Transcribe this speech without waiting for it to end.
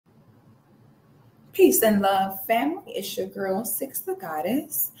Peace and love, family. It's your girl,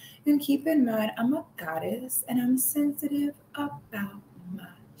 Sixthegoddis. And keep in mind, I'm a goddess and I'm sensitive about my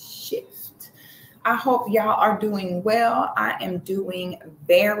shift. I hope y'all are doing well. I am doing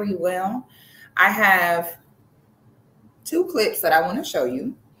very well. I have two clips that I want to show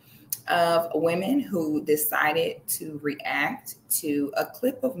you of women who decided to react to a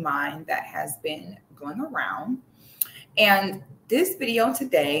clip of mine that has been going around. And this video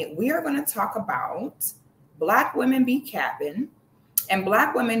today, we are going to talk about Black women be capping, and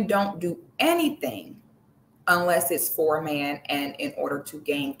Black women don't do anything unless it's for a man and in order to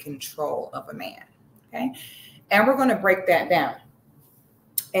gain control of a man. Okay. And we're going to break that down.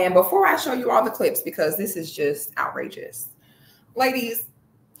 And before I show you all the clips, because this is just outrageous, ladies,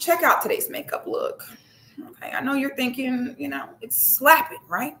 check out today's makeup look. Okay. I know you're thinking, it's slapping,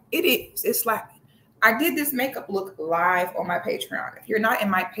 right? It is. It's slapping. I did this makeup look live on my Patreon. If you're not in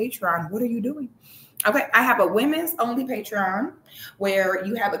my Patreon, what are you doing? Okay, I have a women's only Patreon where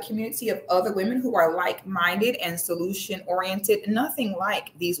you have a community of other women who are like-minded and solution-oriented, nothing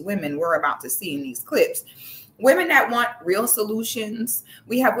like these women we're about to see in these clips. Women that want real solutions.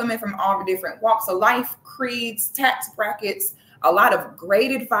 We have women from all different walks of life, creeds, tax brackets, a lot of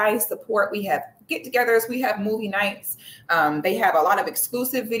great advice, support. We have get-togethers, we have movie nights. They have a lot of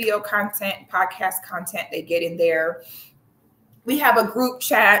exclusive video content, podcast content they get in there. We have a group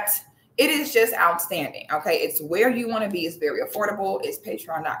chat. It is just outstanding. Okay, it's where you want to be. It's very affordable. It's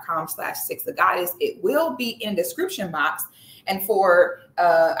patreon.com/sixthegoddess. It will be in the description box. And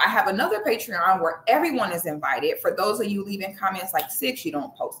I have another Patreon where everyone is invited. For those of you leaving comments like Six, you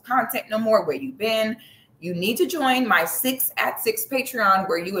don't post content no more, where you been? You need to join my 6 at 6 Patreon,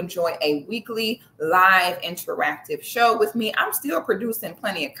 where you enjoy a weekly live interactive show with me. I'm still producing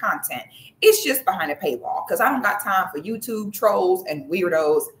plenty of content. It's just behind a paywall because I don't got time for YouTube trolls and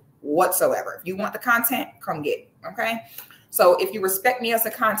weirdos whatsoever. If you want the content, come get it. Okay. So if you respect me as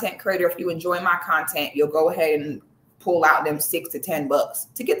a content creator, if you enjoy my content, you'll go ahead and pull out them $6 to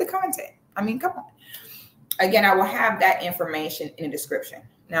 $10 to get the content. I mean, come on. Again, I will have that information in the description.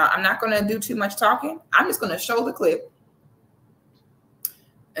 Now, I'm not going to do too much talking. I'm just going to show the clip,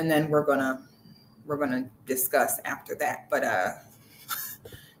 and then we're gonna discuss after that. But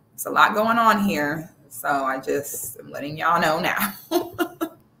it's a lot going on here, so I'm letting y'all know now.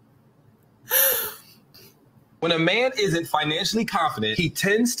 When a man isn't financially confident, he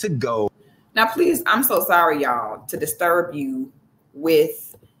tends to go. Now, please, I'm so sorry, y'all, to disturb you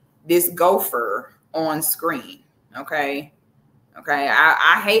with this gopher on screen. Okay. Okay,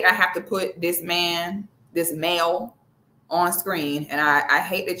 I hate I have to put this male on screen, and I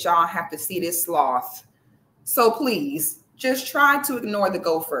hate that y'all have to see this sloth. So please just try to ignore the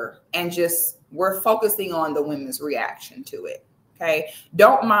gopher and we're focusing on the women's reaction to it. Okay,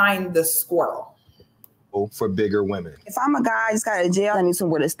 don't mind the squirrel. For bigger women. If I'm a guy, I just got out of jail, I need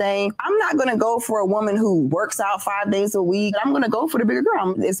somewhere to stay. I'm not going to go for a woman who works out 5 days a week. I'm going to go for the bigger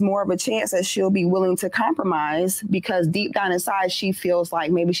girl. It's more of a chance that she'll be willing to compromise because deep down inside, she feels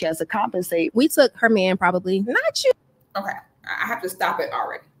like maybe she has to compensate. We took her man, probably not you. Okay, I have to stop it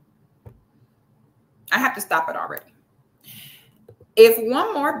already. If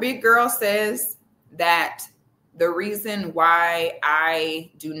one more big girl says that the reason why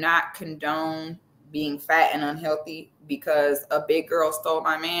I do not condone being fat and unhealthy because a big girl stole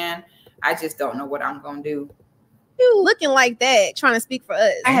my man, I just don't know what I'm gonna do. You looking like that, trying to speak for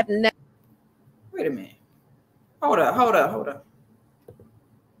us. I have never. Wait a minute. Hold up.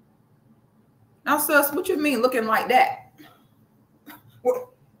 Now, sis, what you mean looking like that?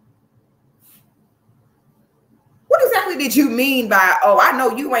 What exactly did you mean by, oh, I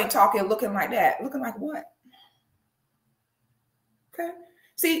know you ain't talking looking like that? Looking like what? Okay.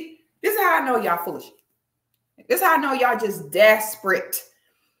 See, this is how I know y'all full of shit. This is how I know y'all just desperate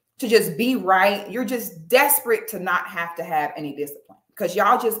to just be right. You're just desperate to not have to have any discipline because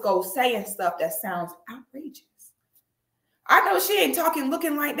y'all just go saying stuff that sounds outrageous. I know she ain't talking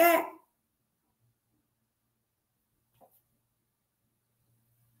looking like that.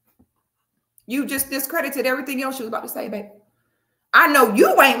 You just discredited everything else she was about to say, babe. I know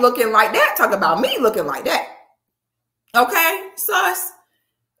you ain't looking like that. Talk about me looking like that. Okay, sus.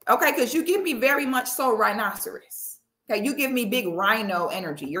 Okay, because you give me very much so rhinoceros. Okay, you give me big rhino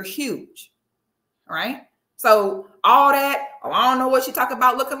energy. You're huge. All right. So all that, oh, I don't know what you talk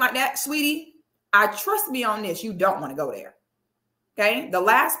about looking like that, sweetie. I trust me on this. You don't want to go there. Okay. The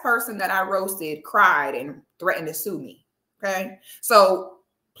last person that I roasted cried and threatened to sue me. Okay. So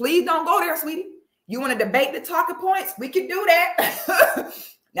please don't go there, sweetie. You want to debate the talking points? We can do that.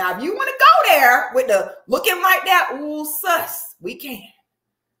 Now, if you want to go there with the looking like that, ooh, sus, we can.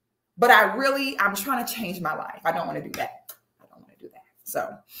 But I'm trying to change my life. I don't want to do that.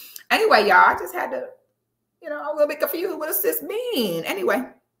 So anyway, y'all, I just had to, a little bit confused. What does this mean? Anyway,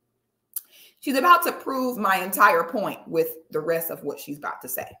 she's about to prove my entire point with the rest of what she's about to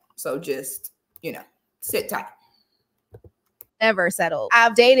say. So just, sit tight. Never settled.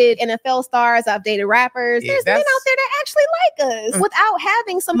 I've dated NFL stars. I've dated rappers. There's men out there that actually like us without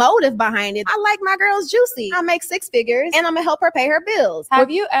having some motive behind it. I like my girls juicy. I make 6 figures and I'm gonna help her pay her bills. Have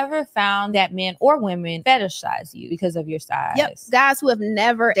you ever found that men or women fetishize you because of your size? Yep. Guys who have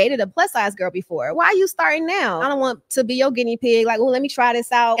never dated a plus size girl before. Why are you starting now? I don't want to be your guinea pig. Like, well, let me try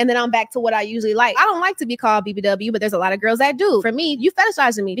this out. And then I'm back to what I usually like. I don't like to be called BBW, but there's a lot of girls that do. For me, you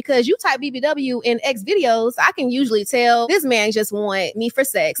fetishizing me because you type BBW in X videos. I can usually tell this man just want me for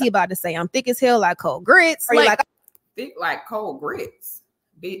sex. He about to say I'm thick as hell like cold grits. Or like thick like cold grits.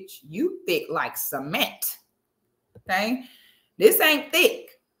 Bitch, you thick like cement. Okay? This ain't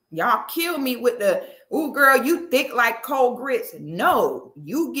thick. Y'all kill me with the, ooh, girl, you thick like cold grits. No,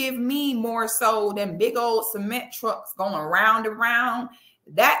 you give me more so than big old cement trucks going round and round.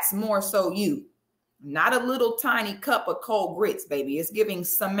 That's more so you. Not a little tiny cup of cold grits, baby. It's giving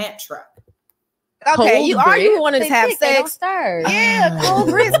cement truck. Okay, you wanted to have sex. Yeah, cold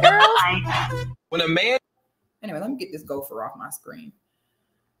grits, girl. When a man. Anyway, let me get this gopher off my screen.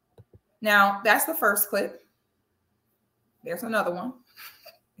 Now, that's the first clip. There's another one.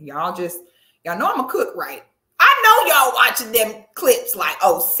 Y'all know I'm a cook, right? I know y'all watching them clips like,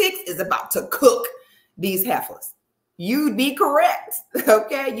 oh, 6 is about to cook these heifers. You'd be correct.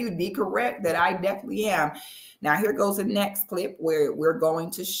 Okay, you'd be correct that I definitely am. Now, here goes the next clip where we're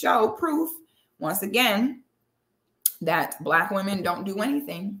going to show proof once again, that Black women don't do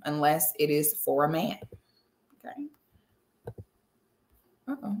anything unless it is for a man. Okay.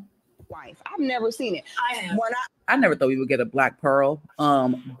 Wife. I've never seen it. I never thought we would get a black pearl.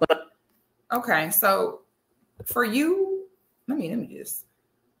 But okay, so for you, let me just,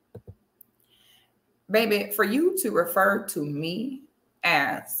 baby, for you to refer to me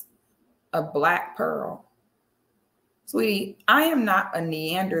as a black pearl, sweetie, I am not a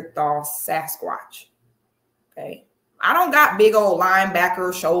Neanderthal Sasquatch. Okay. I don't got big old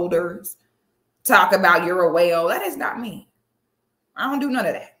linebacker shoulders. Talk about you're a whale. That is not me. I don't do none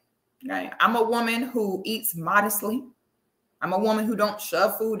of that. Okay. I'm a woman who eats modestly. I'm a woman who don't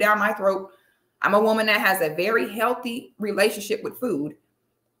shove food down my throat. I'm a woman that has a very healthy relationship with food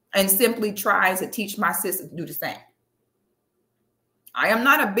and simply tries to teach my sister to do the same. I am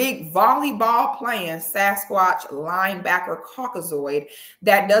not a big volleyball playing Sasquatch linebacker Caucasoid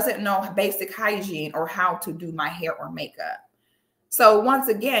that doesn't know basic hygiene or how to do my hair or makeup. So once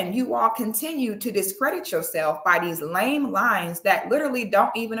again, you all continue to discredit yourself by these lame lines that literally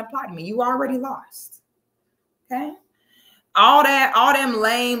don't even apply to me. You already lost. Okay. All them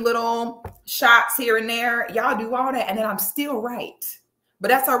lame little shots here and there. Y'all do all that. And then I'm still right. But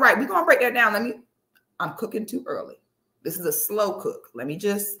that's all right. We're going to break that down. I'm cooking too early. This is a slow cook. Let me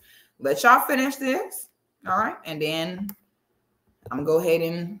just let y'all finish this. All right. And then I'm going to go ahead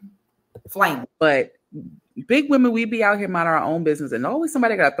and flame. But big women, we be out here minding our own business. And always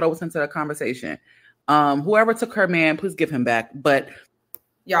somebody got to throw us into the conversation. Whoever took her man, please give him back. But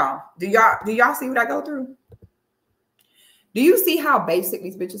y'all, do y'all see what I go through? Do you see how basic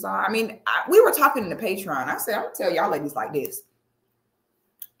these bitches are? I mean, we were talking in the Patreon. I said, I'm going to tell y'all ladies like this.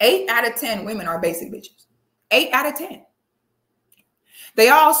 8 out of 10 women are basic bitches. 8 out of 10. They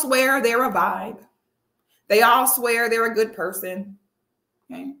all swear they're a vibe. They all swear they're a good person.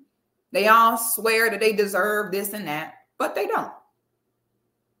 Okay? They all swear that they deserve this and that, but they don't.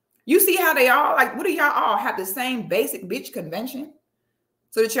 You see how they all, like, what do y'all all have the same basic bitch convention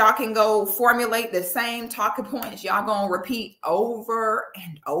so that y'all can go formulate the same talking points y'all gonna repeat over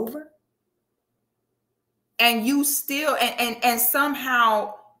and over? And you still, and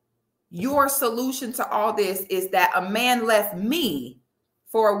somehow your solution to all this is that a man left me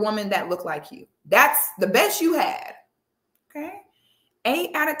for a woman that looked like you. That's the best you had. Okay.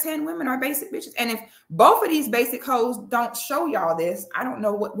 8 out of 10 women are basic bitches. And if both of these basic hoes don't show y'all this, I don't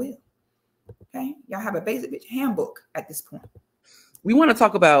know what will. Okay. Y'all have a basic bitch handbook at this point. We want to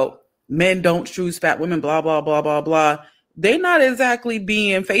talk about men don't choose fat women, blah, blah, blah, blah, blah. They're not exactly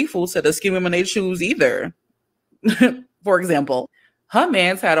being faithful to the skinny women they choose either. For example, her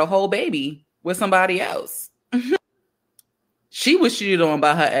man's had a whole baby with somebody else. She was cheated on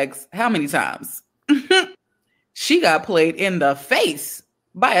by her ex how many times? She got played in the face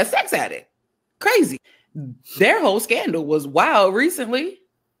by a sex addict. Crazy. Their whole scandal was wild recently.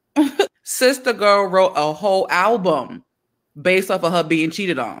 Sister Girl wrote a whole album based off of her being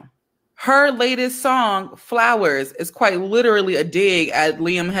cheated on. Her latest song, Flowers, is quite literally a dig at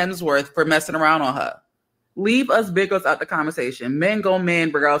Liam Hemsworth for messing around on her. Leave us big girls out the conversation. Men go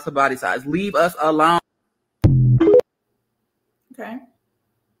men regardless of body size. Leave us alone. Okay.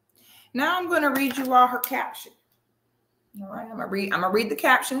 Now I'm going to read you all her caption. All right, I'm gonna read the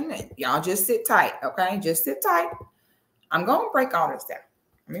caption. And y'all just sit tight, okay? Just sit tight. I'm going to break all this down.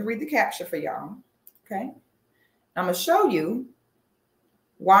 Let me read the caption for y'all, okay? I'm going to show you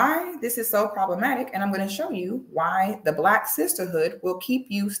why this is so problematic, and I'm going to show you why the Black sisterhood will keep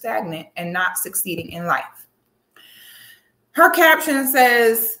you stagnant and not succeeding in life. Her caption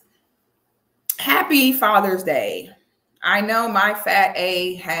says, "Happy Father's Day. I know my fat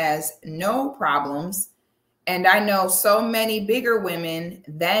A has no problems, and I know so many bigger women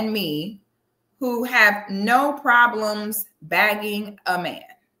than me who have no problems bagging a man."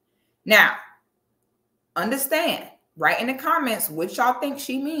 Now, understand, write in the comments what y'all think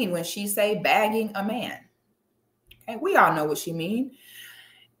she mean when she say bagging a man. Okay, we all know what she mean.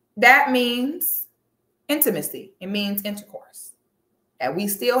 That means intimacy. It means intercourse. And we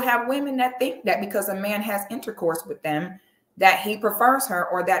still have women that think that because a man has intercourse with them, that he prefers her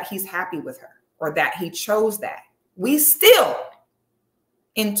or that he's happy with her or that he chose that. We still,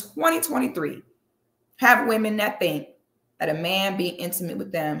 in 2023, have women that think that a man being intimate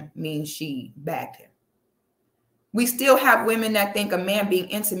with them means she bagged him. We still have women that think a man being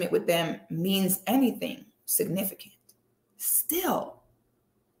intimate with them means anything significant. Still.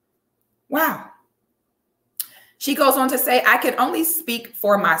 Wow. She goes on to say, "I can only speak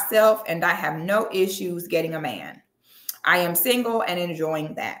for myself and I have no issues getting a man. I am single and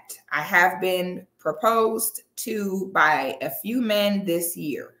enjoying that. I have been proposed to by a few men this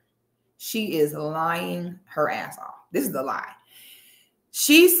year." She is lying her ass off. This is a lie.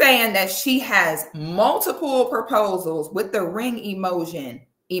 She's saying that she has multiple proposals with the ring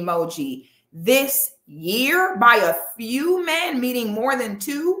emoji this year by a few men, meaning more than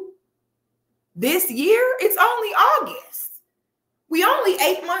two. This year, it's only August. We only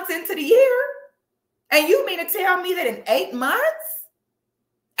 8 months into the year. And you mean to tell me that in 8 months,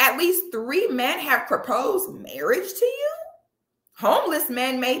 at least 3 men have proposed marriage to you? Homeless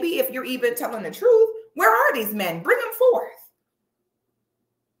men, maybe, if you're even telling the truth. Where are these men? Bring them forth.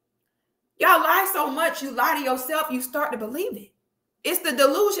 Y'all lie so much, you lie to yourself, you start to believe it. It's the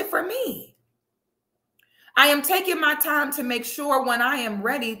delusion for me. I am taking my time to make sure when I am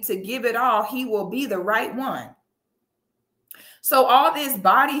ready to give it all, he will be the right one. So all this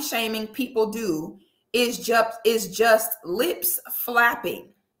body shaming people do is just lips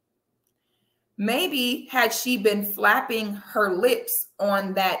flapping. Maybe had she been flapping her lips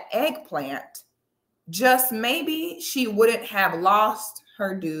on that eggplant, just maybe she wouldn't have lost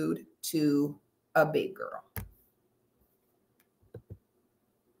her dude to a big girl.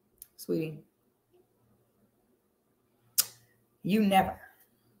 Sweetie, you never,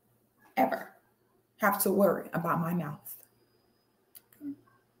 ever have to worry about my mouth.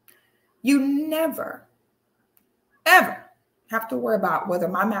 You never, ever have to worry about whether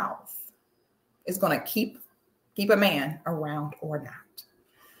my mouth is going to keep a man around or not.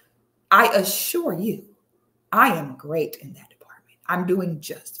 I assure you, I am great in that department. I'm doing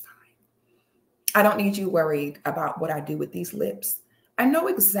just fine. I don't need you worried about what I do with these lips. I know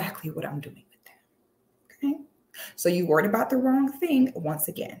exactly what I'm doing with them. Okay? So you worried about the wrong thing once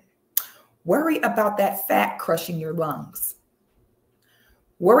again. Worry about that fat crushing your lungs.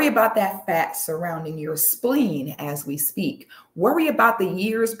 Worry about that fat surrounding your spleen as we speak. Worry about the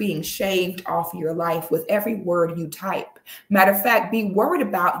years being shaved off your life with every word you type. Matter of fact, be worried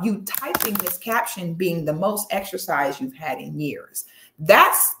about you typing this caption being the most exercise you've had in years.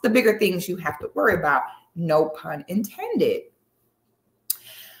 That's the bigger things you have to worry about. No pun intended.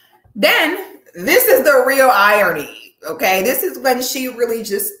 Then this is the real irony. Okay, this is when she really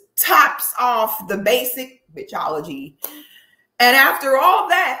just tops off the basic bitchology. And after all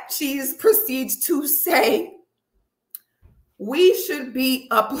that, she proceeds to say, we should be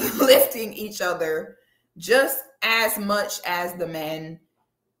uplifting each other just as much as the men,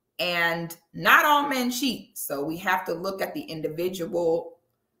 and not all men cheat. So we have to look at the individual.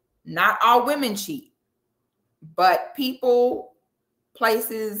 Not all women cheat, but people,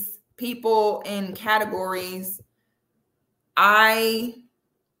 places, people in categories.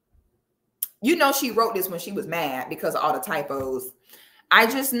 You know, she wrote this when she was mad because of all the typos. I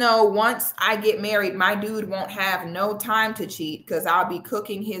just know once I get married, my dude won't have no time to cheat because I'll be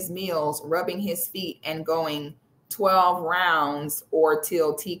cooking his meals, rubbing his feet, and going 12 rounds or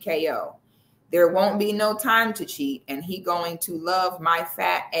till TKO. There won't be no time to cheat, and he going to love my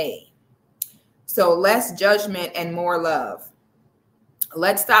fat A. So less judgment and more love.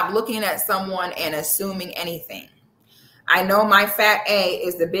 Let's stop looking at someone and assuming anything. I know my fat A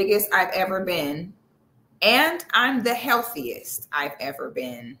is the biggest I've ever been, and I'm the healthiest I've ever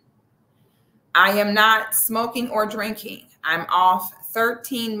been. I am not smoking or drinking. I'm off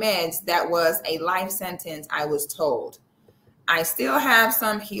 13 meds. That was a life sentence, I was told. I still have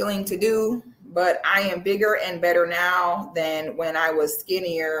some healing to do, but I am bigger and better now than when I was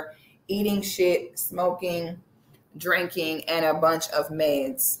skinnier, eating shit, smoking, drinking, and a bunch of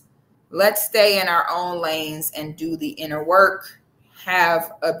meds. Let's stay in our own lanes and do the inner work.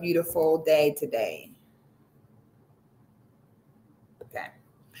 Have a beautiful day today. Okay.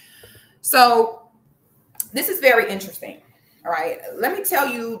 So this is very interesting. All right. Let me tell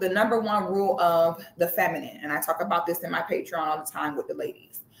you the number one rule of the feminine. And I talk about this in my Patreon all the time with the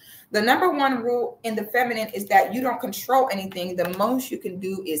ladies. The number one rule in the feminine is that you don't control anything. The most you can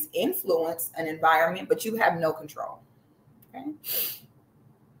do is influence an environment, but you have no control. Okay.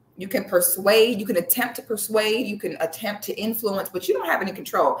 You can persuade, you can attempt to persuade, you can attempt to influence, but you don't have any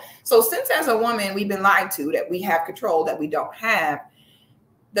control. So since as a woman, we've been lied to that we have control that we don't have,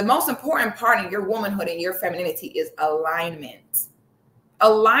 the most important part in your womanhood and your femininity is alignment.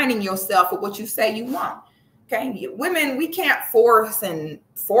 Aligning yourself with what you say you want. Okay, women, we can't force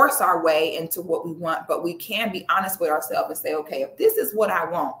our way into what we want, but we can be honest with ourselves and say, okay, if this is what I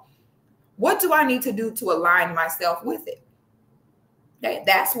want, what do I need to do to align myself with it? Okay,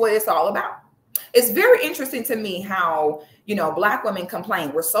 that's what it's all about. It's very interesting to me how, you know, Black women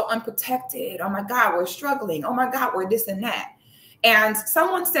complain. We're so unprotected. Oh my God, we're struggling. Oh my God, we're this and that. And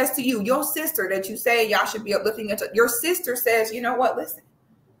someone says to you, your sister that you say y'all should be uplifting, your sister says, you know what, listen,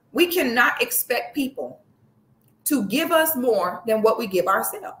 we cannot expect people to give us more than what we give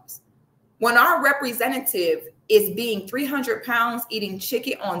ourselves. When our representative is being 300 pounds eating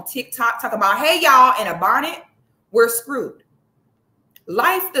chicken on TikTok, talk about, hey, y'all, in a bonnet, we're screwed.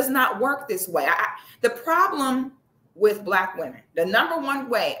 Life does not work this way. The problem with Black women, the number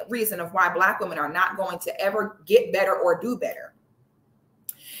one reason of why Black women are not going to ever get better or do better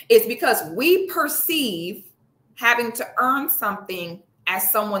is because we perceive having to earn something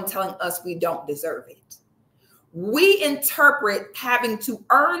as someone telling us we don't deserve it. We interpret having to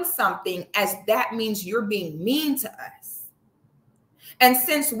earn something as that means you're being mean to us. And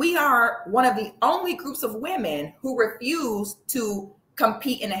since we are one of the only groups of women who refuse to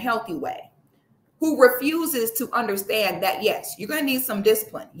compete in a healthy way, who refuses to understand that, yes, you're going to need some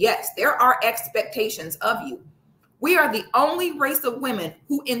discipline. Yes, there are expectations of you. We are the only race of women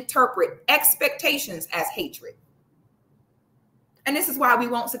who interpret expectations as hatred. And this is why we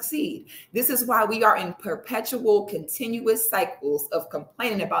won't succeed. This is why we are in perpetual, continuous cycles of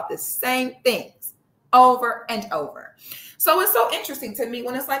complaining about the same things over and over. So it's so interesting to me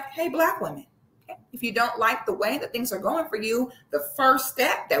when it's like, hey, Black women, if you don't like the way that things are going for you, the first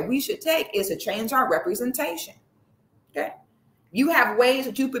step that we should take is to change our representation. Okay. You have ways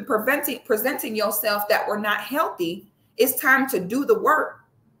that you've been presenting yourself that were not healthy. It's time to do the work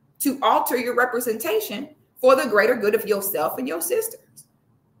to alter your representation for the greater good of yourself and your sisters.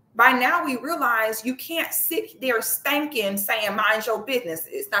 By now, we realize you can't sit there stanking saying, mind your business.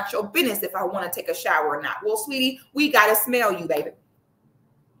 It's not your business if I want to take a shower or not. Well, sweetie, we got to smell you, baby.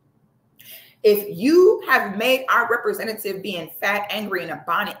 If you have made our representative being fat, angry, in a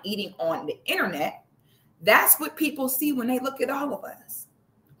bonnet, eating on the internet, that's what people see when they look at all of us.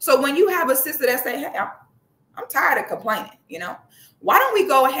 So when you have a sister that say, hey, I'm tired of complaining, you know, why don't we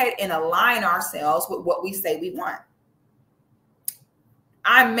go ahead and align ourselves with what we say we want?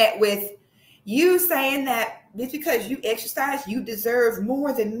 I met with you saying that just because you exercise, you deserve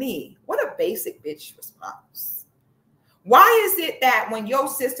more than me. What a basic bitch response. Why is it that when your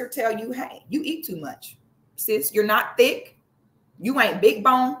sister tell you, hey, you eat too much, sis, you're not thick, you ain't big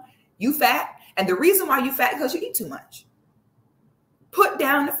bone, you fat, and the reason why you fat is because you eat too much. Put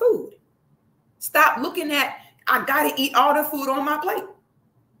down the food. Stop looking at, I got to eat all the food on my plate.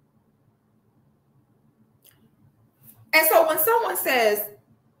 And so when someone says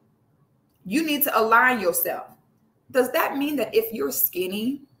you need to align yourself, does that mean that if you're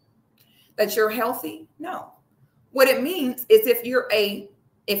skinny, that you're healthy? No. What it means is if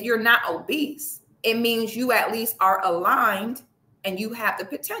you're not obese, it means you at least are aligned and you have the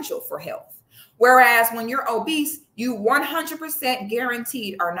potential for health. Whereas when you're obese, you 100%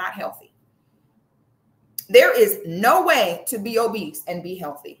 guaranteed are not healthy. There is no way to be obese and be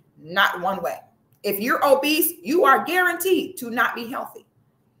healthy. Not one way. If you're obese, you are guaranteed to not be healthy.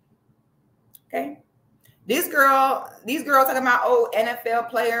 Okay. These girls talking about, oh, NFL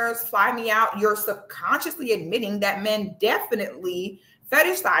players, fly me out. You're subconsciously admitting that men definitely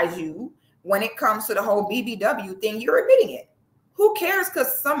fetishize you when it comes to the whole BBW thing. You're admitting it. Who cares?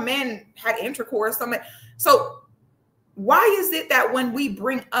 Because some men had intercourse. So why is it that when we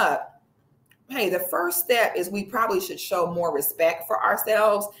bring up, hey, the first step is we probably should show more respect for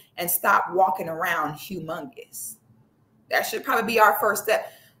ourselves and stop walking around humongous. That should probably be our first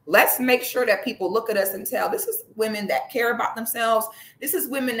step. Let's make sure that people look at us and tell, this is women that care about themselves. This is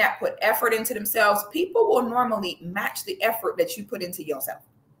women that put effort into themselves. People will normally match the effort that you put into yourself.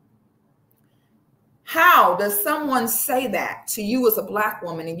 How does someone say that to you as a Black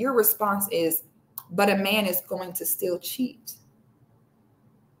woman and your response is, but a man is going to still cheat?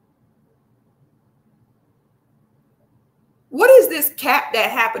 What is this cap that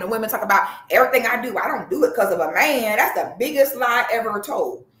happened? And women talk about everything I do, I don't do it because of a man. That's the biggest lie ever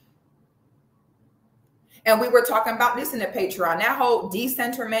told. And we were talking about this in the Patreon. That whole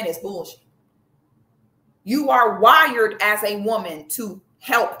decenter man is bullshit. You are wired as a woman to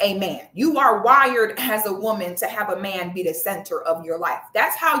help a man. You are wired as a woman to have a man be the center of your life.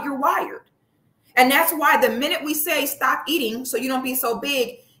 That's how you're wired. And that's why the minute we say stop eating so you don't be so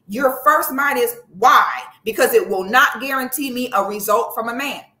big, your first mind is why? Because it will not guarantee me a result from a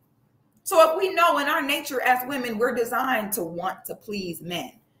man. So if we know in our nature as women, we're designed to want to please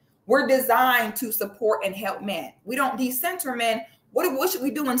men. We're designed to support and help men. We don't decenter men. What should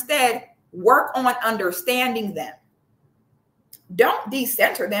we do instead? Work on understanding them. Don't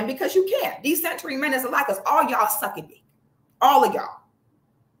decenter them because you can't. Decentering men is like us. All y'all sucking dick. All of y'all.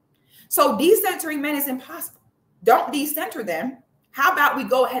 So decentering men is impossible. Don't decenter them. How about we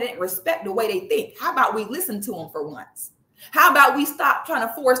go ahead and respect the way they think? How about we listen to them for once? How about we stop trying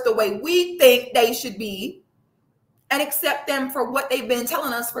to force the way we think they should be and accept them for what they've been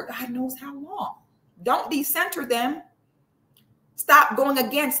telling us for God knows how long? Don't decenter them. Stop going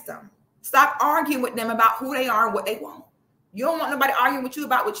against them. Stop arguing with them about who they are and what they want. You don't want nobody arguing with you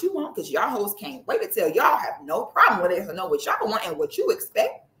about what you want because y'all hoes can't wait to tell y'all have no problem with it to know what y'all want and what you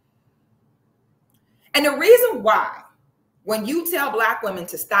expect. And the reason why, when you tell Black women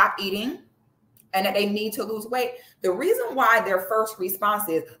to stop eating and that they need to lose weight, the reason why their first response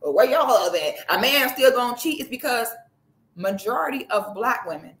is, oh, where your husband at? A man still gonna cheat, is because majority of Black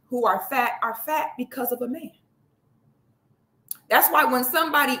women who are fat because of a man. That's why when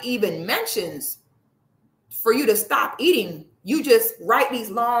somebody even mentions for you to stop eating, you just write these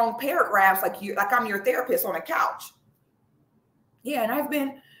long paragraphs like I'm your therapist on a couch. Yeah, and I've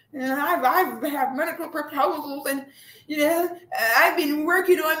had medical proposals, and I've been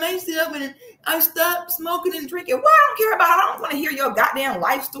working on myself, and I stopped smoking and drinking. Well, I don't care about it. I don't want to hear your goddamn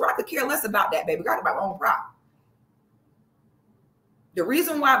life story. I could care less about that, baby. I got about my own problem. The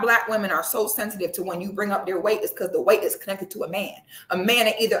reason why Black women are so sensitive to when you bring up their weight is because the weight is connected to a man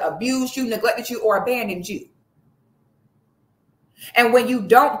that either abused you, neglected you, or abandoned you. And when you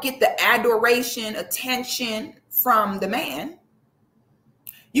don't get the adoration, attention from the man,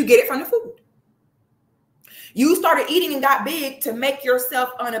 you get it from the food. You started eating and got big to make yourself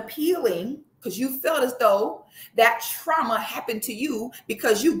unappealing because you felt as though that trauma happened to you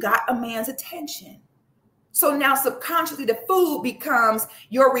because you got a man's attention. So now subconsciously the food becomes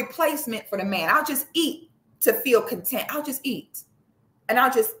your replacement for the man. I'll just eat to feel content. I'll just eat. And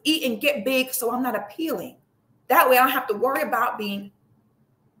I'll just eat and get big so I'm not appealing. That way I don't have to worry about being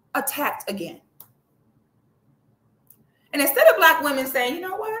attacked again. And instead of Black women saying, you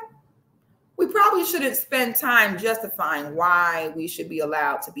know what? We probably shouldn't spend time justifying why we should be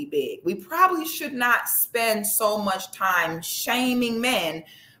allowed to be big. We probably should not spend so much time shaming men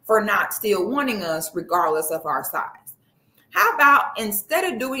for not still wanting us regardless of our size. How about instead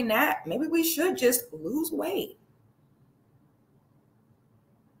of doing that, maybe we should just lose weight?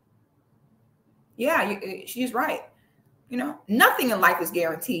 Yeah, she's right. Nothing in life is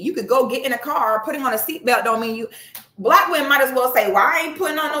guaranteed. You could go get in a car, putting on a seatbelt don't mean you. Black women might as well say, well, I ain't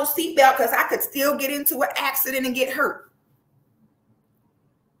putting on no seatbelt because I could still get into an accident and get hurt.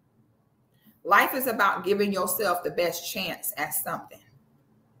 Life is about giving yourself the best chance at something.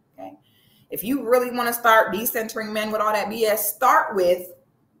 Okay. If you really want to start decentering men with all that BS, start with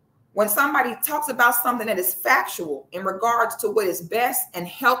when somebody talks about something that is factual in regards to what is best and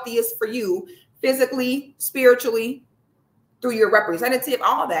healthiest for you, physically, spiritually, through your representative,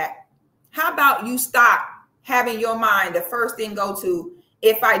 all that. How about you stop having your mind, the first thing go to,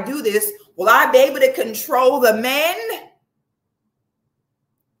 if I do this, will I be able to control the men?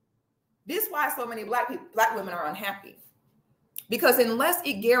 This is why so many Black women are unhappy. Because unless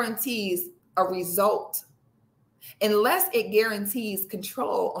it guarantees a result, unless it guarantees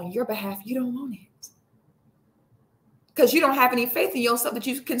control on your behalf, you don't want it. Because you don't have any faith in yourself that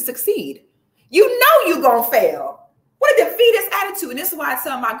you can succeed. You know you're going to fail. What a defeatist attitude. And this is why I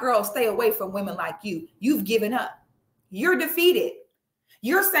tell my girls, stay away from women like you. You've given up. You're defeated.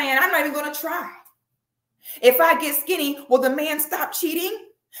 You're saying, I'm not even going to try. If I get skinny, will the man stop cheating?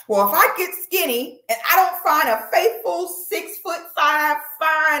 Well, if I get skinny and I don't find a faithful 6'5",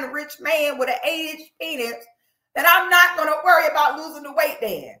 fine, rich man with an 8-inch penis, then I'm not going to worry about losing the weight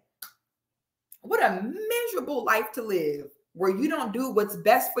then. What a miserable life to live where you don't do what's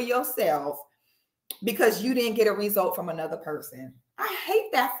best for yourself because you didn't get a result from another person. I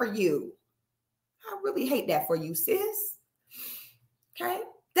hate that for you. I really hate that for you, sis. Okay?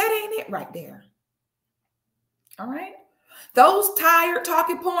 That ain't it right there. All right? Those tired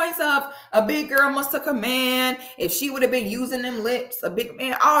talking points of a big girl must have a man, if she would have been using them lips, a big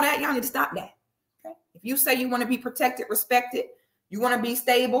man, all that, y'all need to stop that. Okay? If you say you want to be protected, respected, you want to be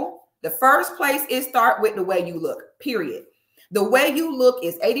stable, the first place is start with the way you look, period. The way you look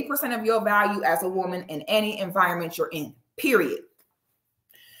is 80% of your value as a woman in any environment you're in, period.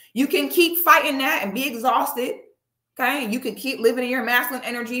 You can keep fighting that and be exhausted, okay? You can keep living in your masculine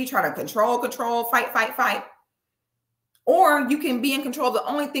energy, try to control, fight. Or you can be in control of the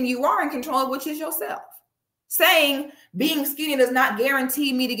only thing you are in control of, which is yourself. Saying being skinny does not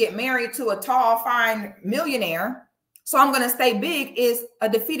guarantee me to get married to a tall, fine millionaire, so I'm going to stay big, is a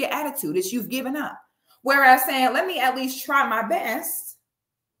defeated attitude. It's you've given up. Whereas saying, let me at least try my best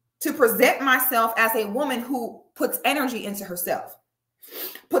to present myself as a woman who puts energy into herself,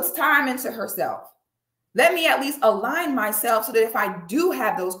 puts time into herself. Let me at least align myself so that if I do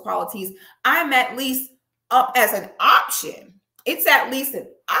have those qualities, I'm at least up as an option. It's at least an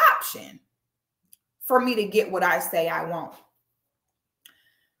option for me to get what I say I want.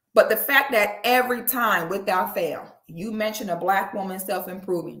 But the fact that every time without fail, you mention a Black woman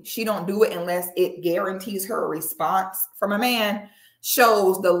self-improving, she don't do it unless it guarantees her a response from a man,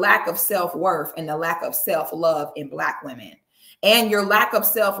 shows the lack of self-worth and the lack of self-love in Black women. And your lack of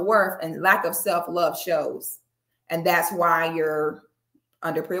self-worth and lack of self-love shows. And that's why you're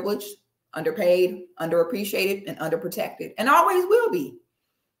underprivileged, underpaid, underappreciated, and underprotected, and always will be.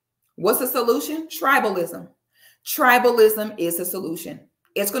 What's the solution? Tribalism. Tribalism is a solution.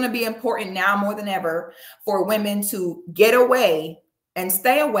 It's going to be important now more than ever for women to get away and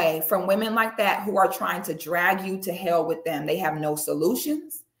stay away from women like that who are trying to drag you to hell with them. They have no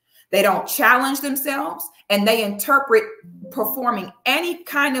solutions. They don't challenge themselves, and they interpret performing any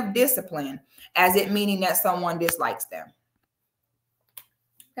kind of discipline as it meaning that someone dislikes them.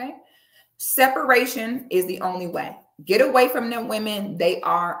 Okay? Separation is the only way. Get away from them women. They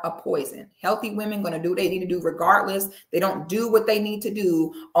are a poison. Healthy women going to do what they need to do regardless. They don't do what they need to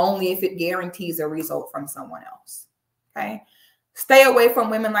do only if it guarantees a result from someone else. Okay? Stay away from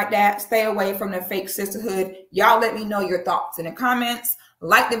women like that. Stay away from the fake sisterhood. Y'all let me know your thoughts in the comments.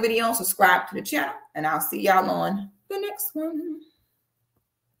 Like the video, subscribe to the channel, and I'll see y'all on the next one.